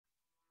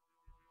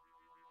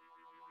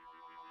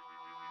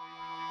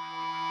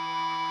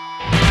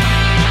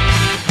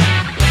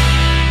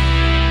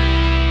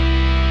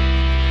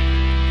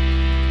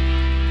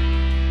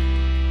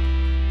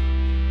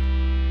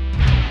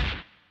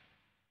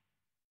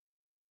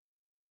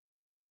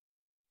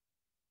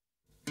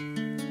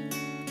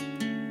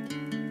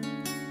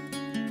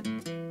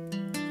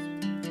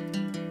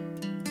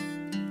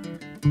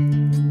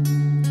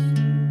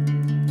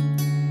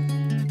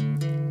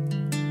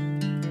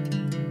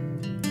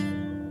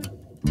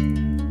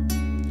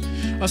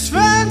I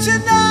spent the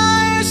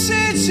night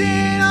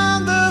sitting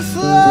on the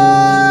floor.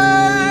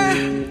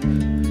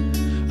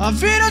 I've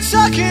been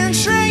talking,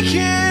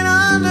 drinking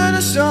under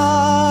the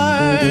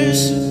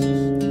stars.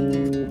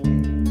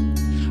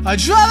 I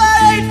drove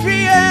at 8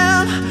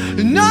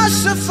 p.m., not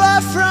so far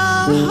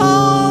from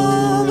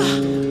home.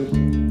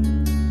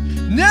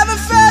 Never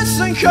felt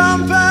some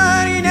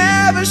company,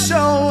 never so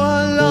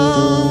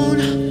alone.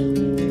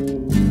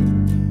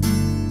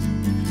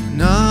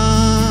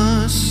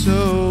 Not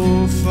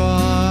so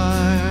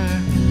far,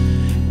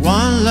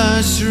 one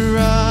last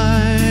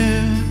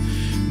drive.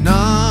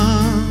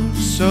 Not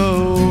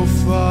so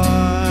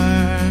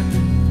far.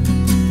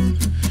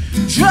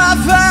 Drop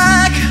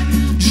back,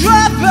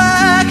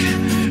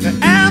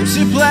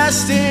 empty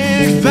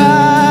plastic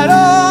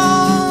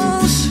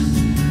bottles.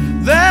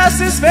 There's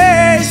this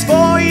space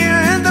for you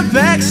in the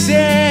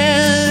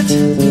backseat.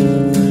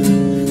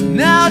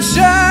 Now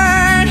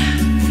turn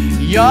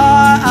your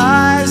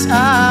eyes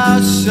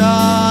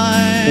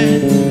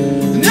outside.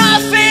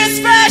 Nothing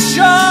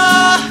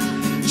special,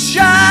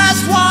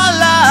 just one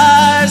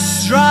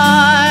last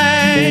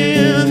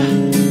drive.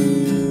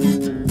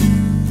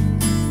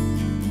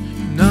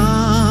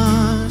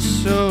 Not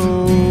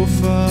so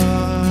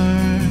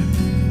far,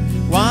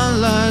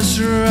 one last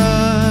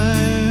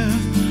drive.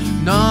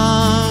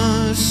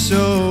 Not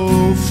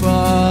so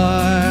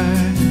far,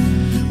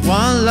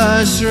 one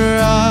last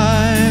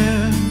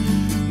drive.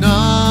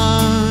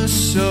 Not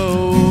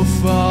so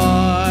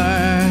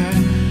far,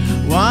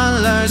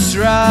 one last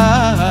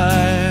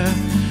drive.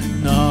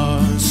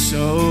 Not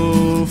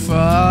so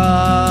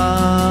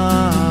far.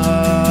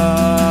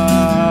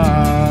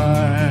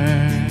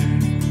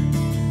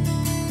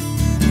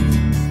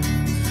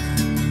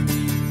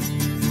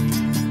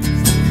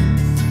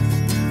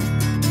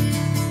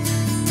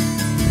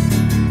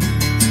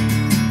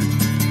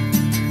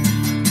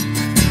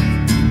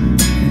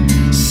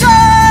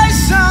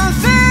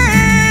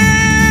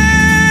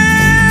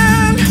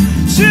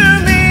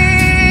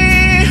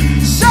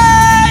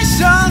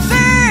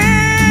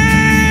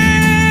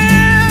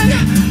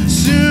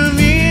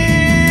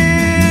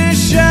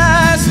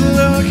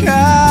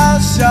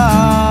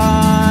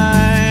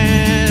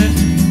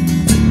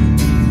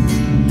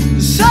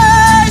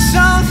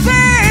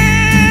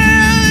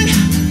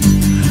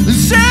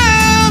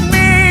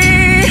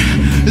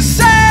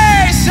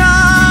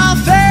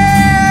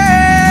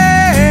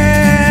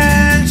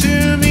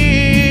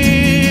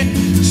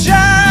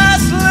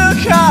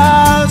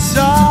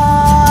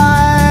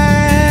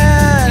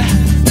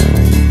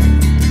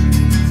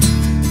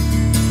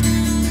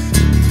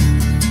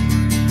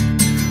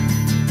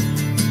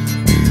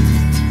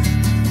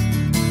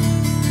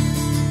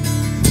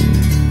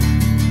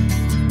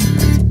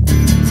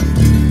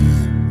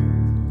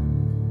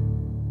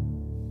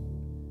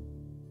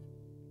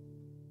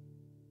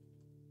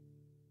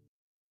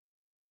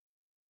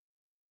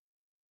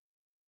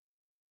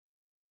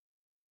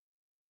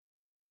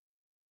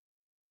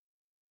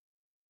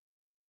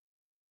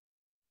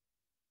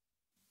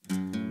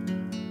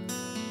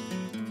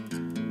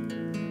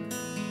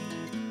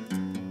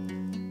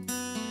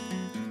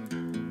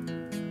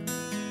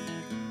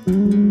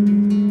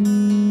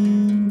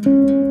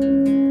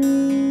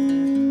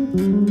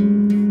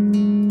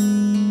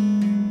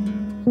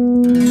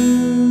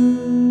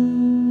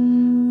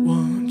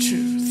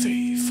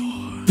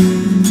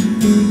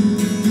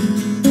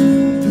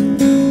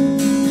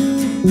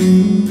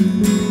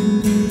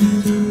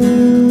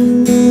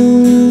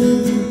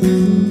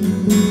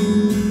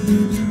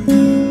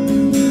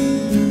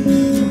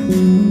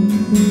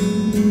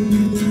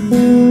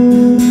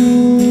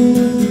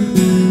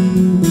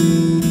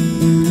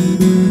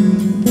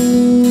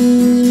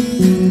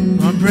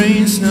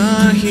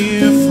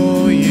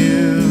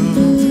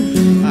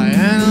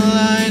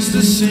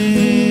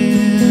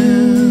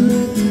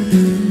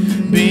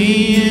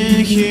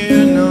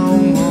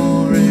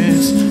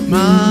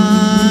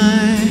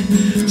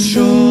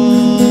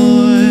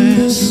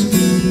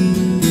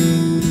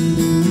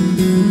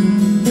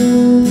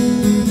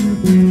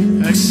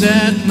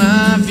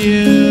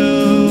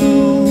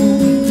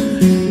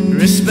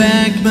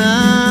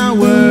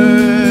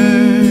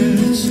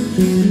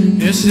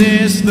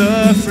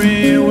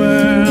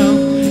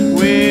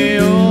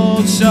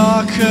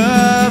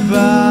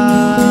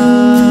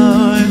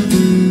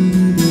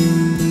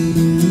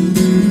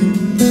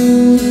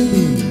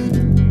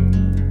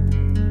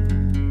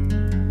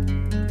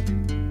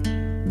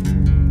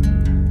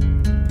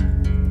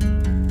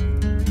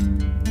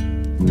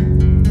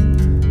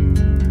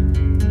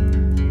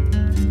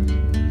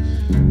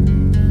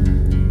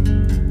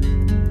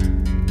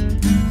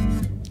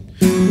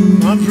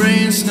 My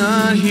brain's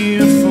not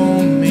here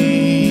for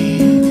me.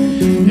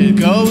 It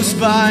goes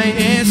by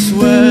its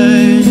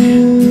way.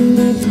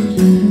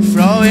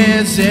 Through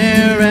its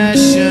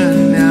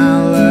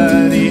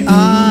irrationality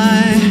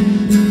I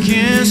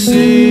can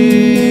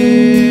see.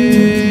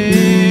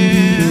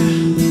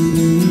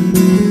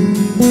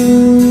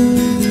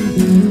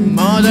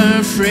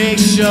 Modern freak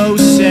show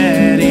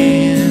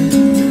setting,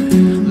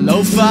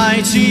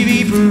 lo-fi TV.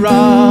 TV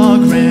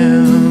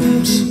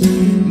programs.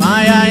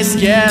 My eyes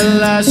get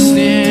lost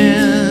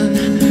in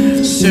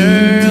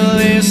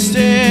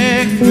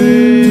surrealistic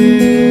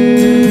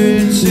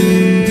paintings.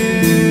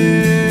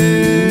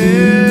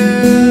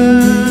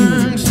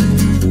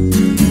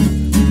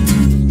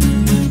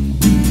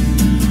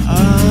 I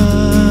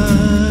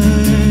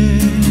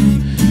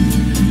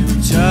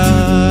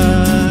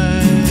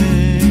die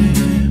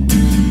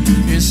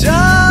inside.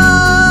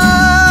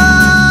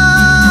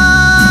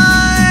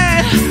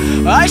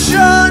 I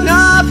should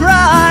not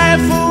pray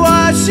for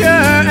what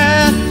you're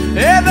in,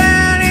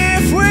 even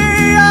if we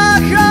are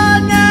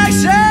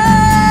connected.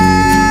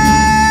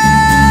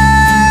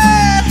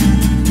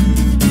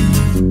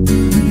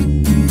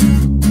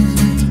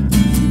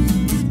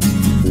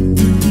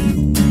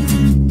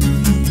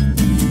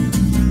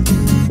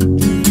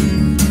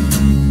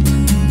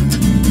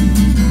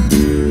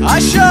 I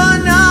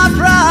should not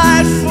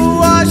pray for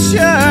what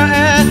you're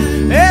in,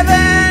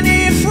 even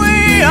if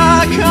we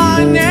are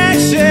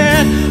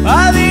connected.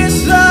 Are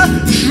these the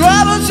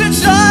trouble to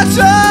talk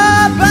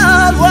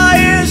about? Why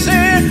is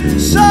it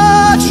so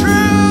true?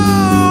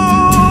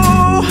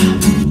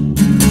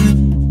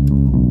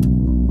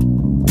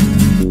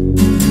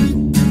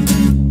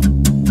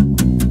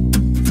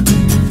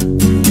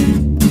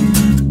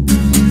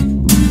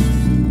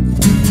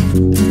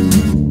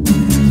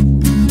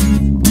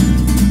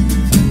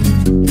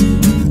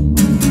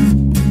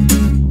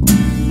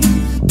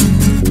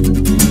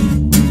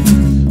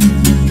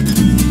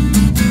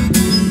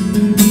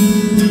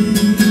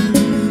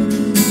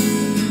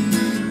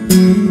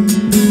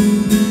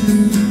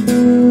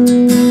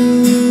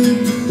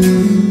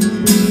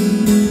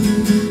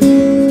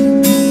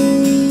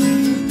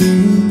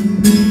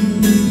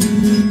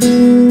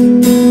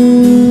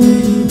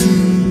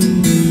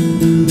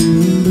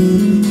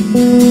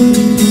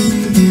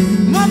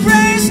 My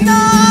brain's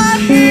not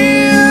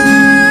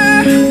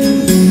here.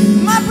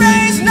 My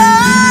brain's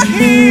not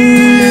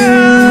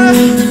here.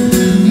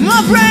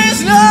 My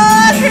brain's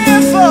not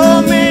here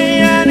for me,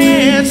 and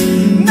it's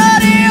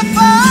not here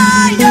for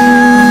you.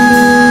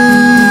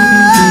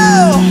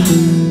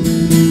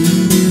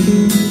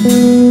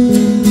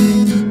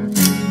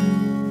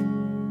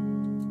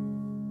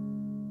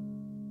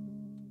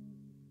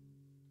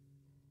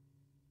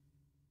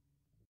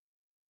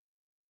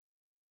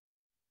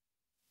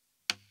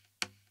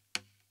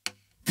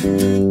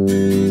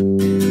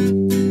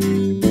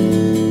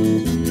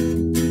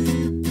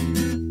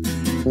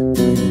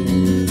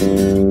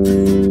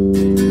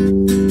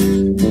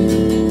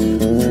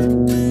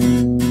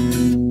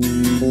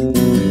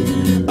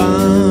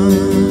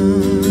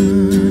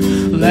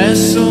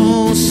 Let's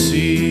all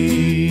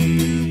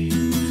see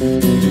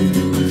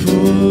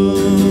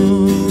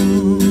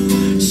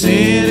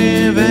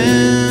positive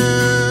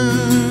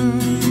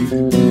end.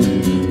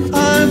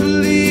 I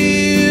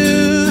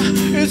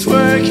believe it's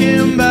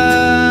working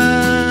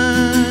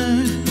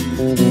back.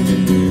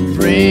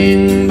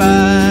 Bring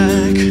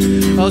back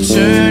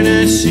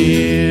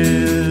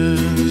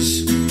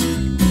alternatives.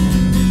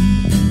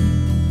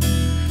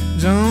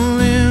 Don't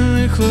leave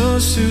me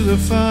close to the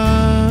fire.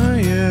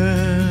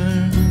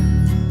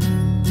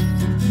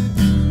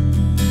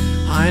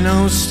 I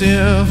know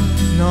still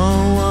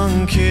no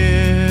one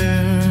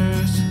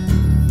cares.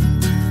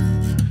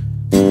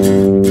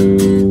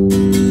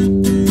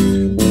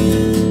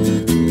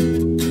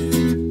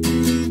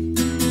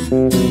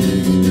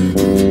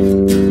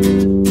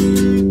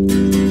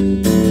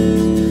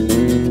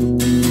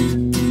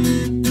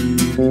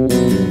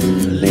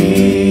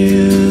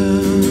 Leave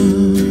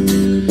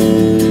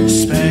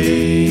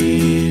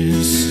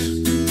space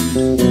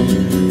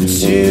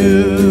to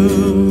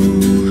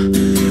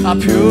a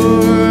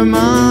pure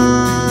mind,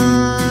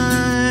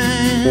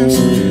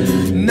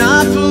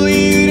 not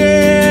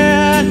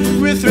polluted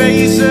with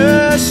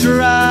razor's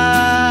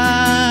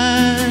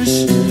trash.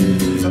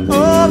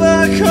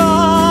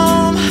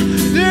 Overcome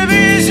the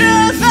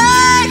vision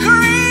they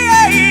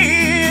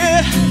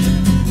create.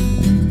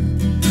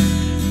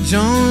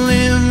 Don't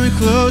leave me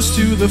close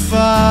to the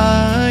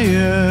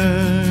fire.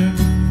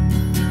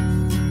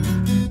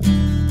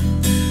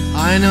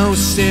 I know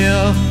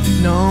still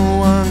no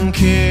one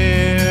cares.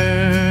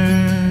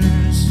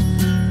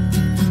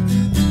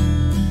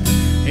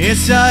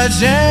 It's a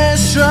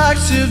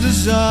destructive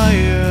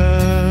desire.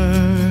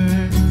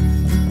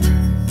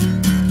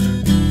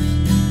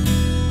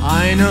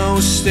 I know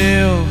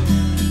still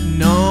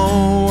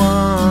no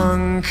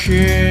one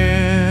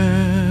cares.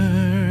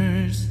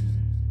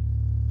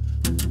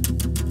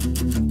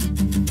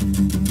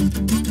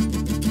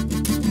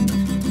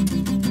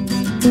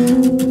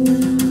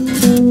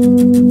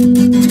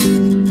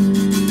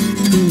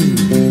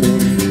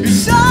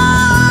 It's hard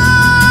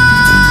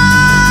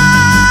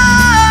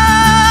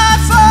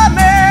for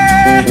me.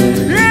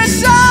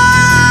 It's hard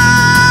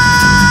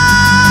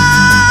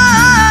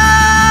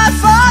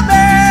for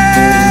me.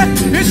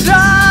 It's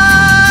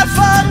hard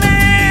for me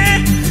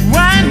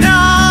when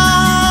no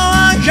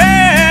one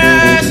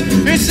cares.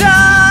 It's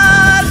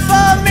hard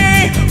for me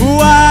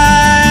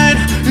when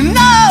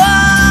no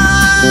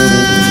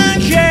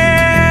one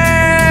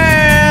cares.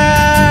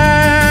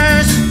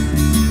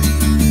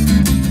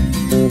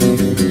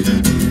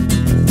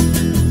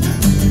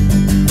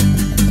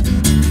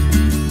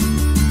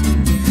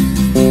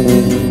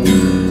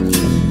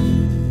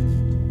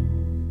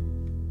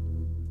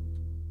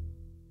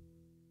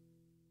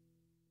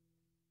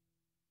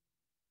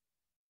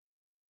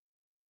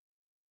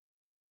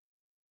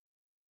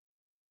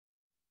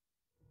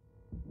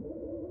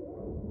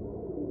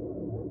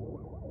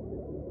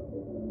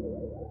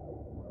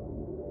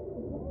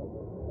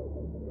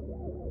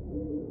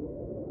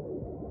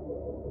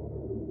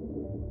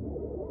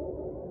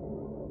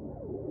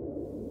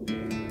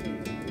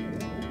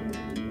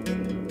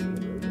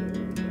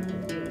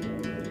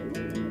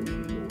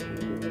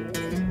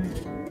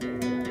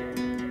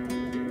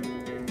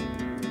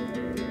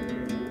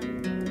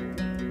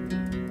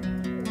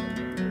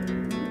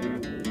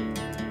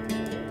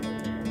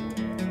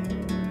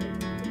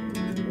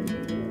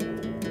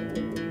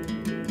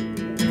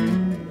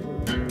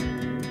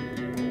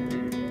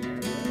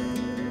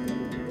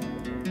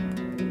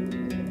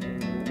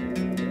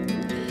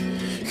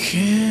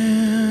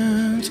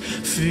 can't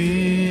figure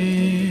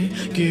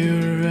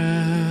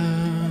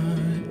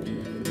out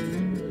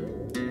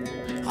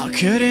how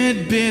could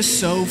it be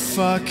so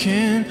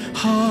fucking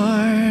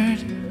hard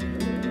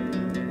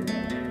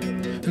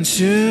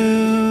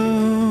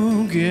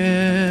to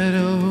get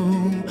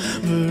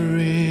over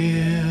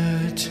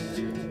it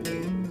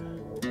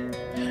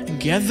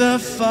and get the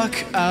fuck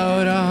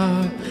out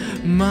of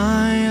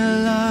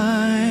my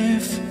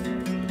life.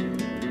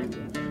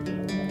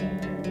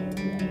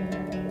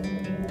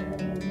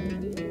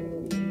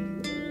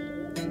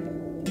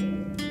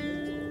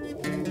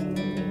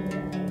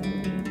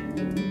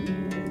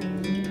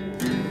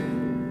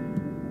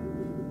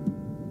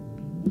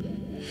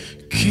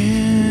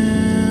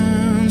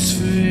 Can't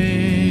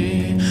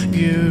figure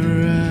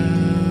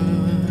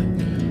out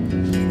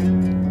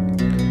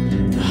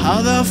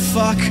how the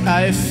fuck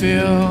I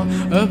feel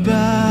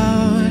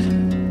about,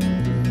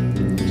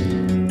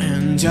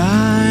 and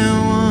I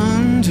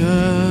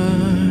wonder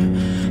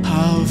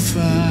how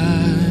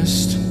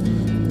fast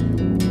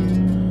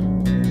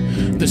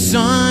the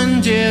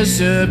sun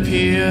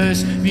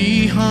disappears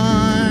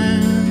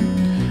behind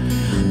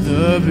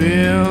the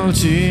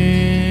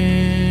building.